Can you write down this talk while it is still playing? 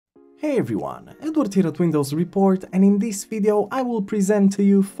Hey everyone, Edward here at Windows Report, and in this video I will present to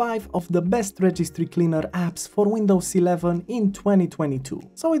you 5 of the best registry cleaner apps for Windows 11 in 2022.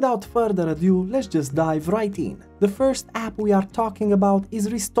 So without further ado, let's just dive right in. The first app we are talking about is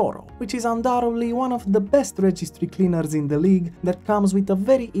Restoro, which is undoubtedly one of the best registry cleaners in the league that comes with a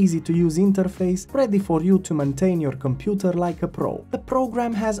very easy to use interface ready for you to maintain your computer like a pro. The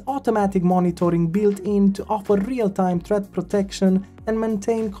program has automatic monitoring built in to offer real-time threat protection and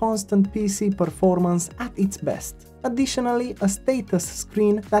maintain constant PC performance at its best. Additionally, a status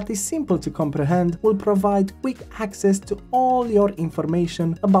screen that is simple to comprehend will provide quick access to all your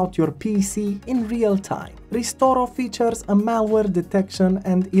information about your PC in real time. Restoro features a malware detection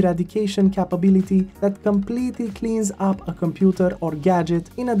and eradication capability that completely cleans up a computer or gadget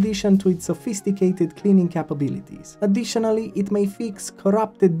in addition to its sophisticated cleaning capabilities. Additionally, it may fix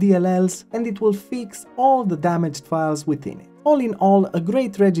corrupted DLLs and it will fix all the damaged files within it. All in all, a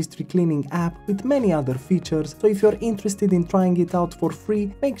great registry cleaning app with many other features, so if you're interested in trying it out for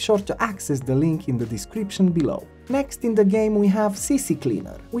free, make sure to access the link in the description below. Next in the game we have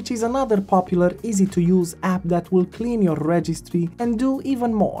CCleaner, which is another popular, easy-to-use app that will clean your registry and do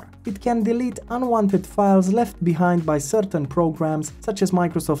even more. It can delete unwanted files left behind by certain programs such as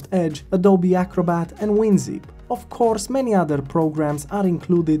Microsoft Edge, Adobe Acrobat and WinZip. Of course, many other programs are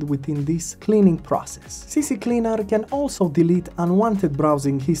included within this cleaning process. CCleaner can also delete unwanted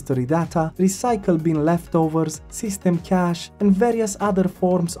browsing history data, recycle bin leftovers, system cache, and various other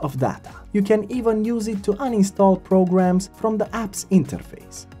forms of data. You can even use it to uninstall programs from the app's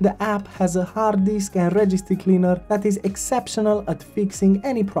interface. The app has a hard disk and registry cleaner that is exceptional at fixing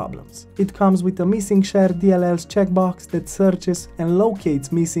any problems. It comes with a missing shared DLLs checkbox that searches and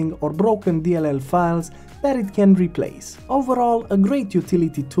locates missing or broken DLL files that it can replace. Overall, a great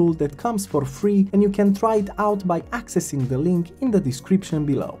utility tool that comes for free, and you can try it out by accessing the link in the description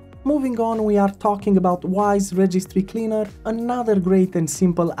below. Moving on, we are talking about Wise Registry Cleaner, another great and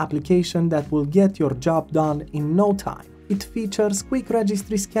simple application that will get your job done in no time. It features quick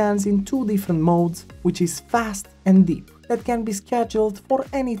registry scans in 2 different modes, which is fast and deep, that can be scheduled for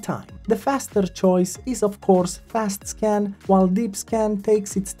any time. The faster choice is of course fast scan, while deep scan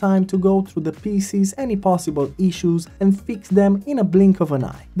takes its time to go through the PC's any possible issues and fix them in a blink of an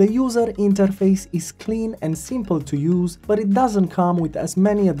eye. The user interface is clean and simple to use, but it doesn't come with as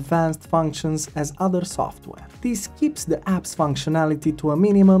many advanced functions as other software. This keeps the app's functionality to a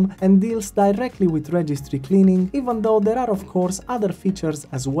minimum and deals directly with registry cleaning, even though there are of course other features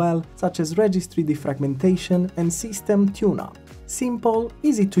as well, such as registry defragmentation and system tune-up. Simple,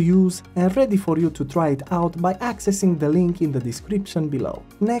 easy to use, and ready for you to try it out by accessing the link in the description below.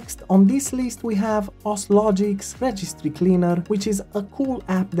 Next on this list we have Auslogics Registry Cleaner, which is a cool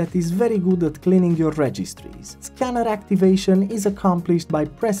app that is very good at cleaning your registries. Scanner activation is accomplished by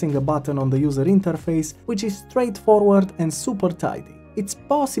pressing a button on the user interface, which is straightforward and super tidy. It's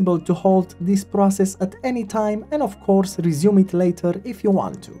possible to halt this process at any time and of course resume it later if you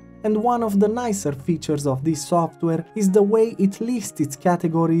want to. And one of the nicer features of this software is the way it lists its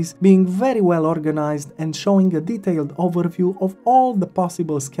categories, being very well organized and showing a detailed overview of all the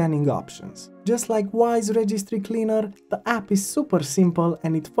possible scanning options. Just like Wise Registry Cleaner, the app is super simple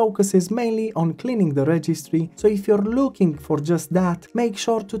and it focuses mainly on cleaning the registry, so if you're looking for just that, make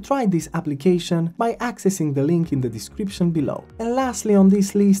sure to try this application by accessing the link in the description below. And lastly on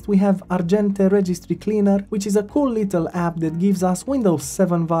this list we have Argente Registry Cleaner, which is a cool little app that gives us Windows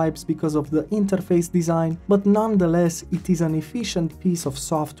 7 vibes because of the interface design, but nonetheless it is an efficient piece of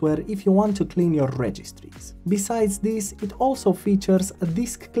software if you want to clean your registries. Besides this, it also features a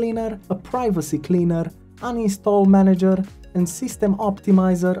disk cleaner, a privacy cleaner, uninstall manager, and system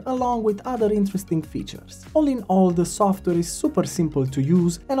optimizer, along with other interesting features. All in all, the software is super simple to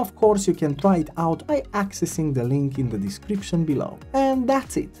use, and of course you can try it out by accessing the link in the description below. And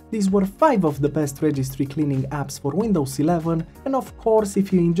that's it. These were 5 of the best registry cleaning apps for Windows 11, and of course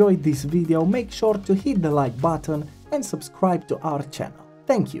if you enjoyed this video, make sure to hit the like button and subscribe to our channel.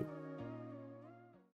 Thank you!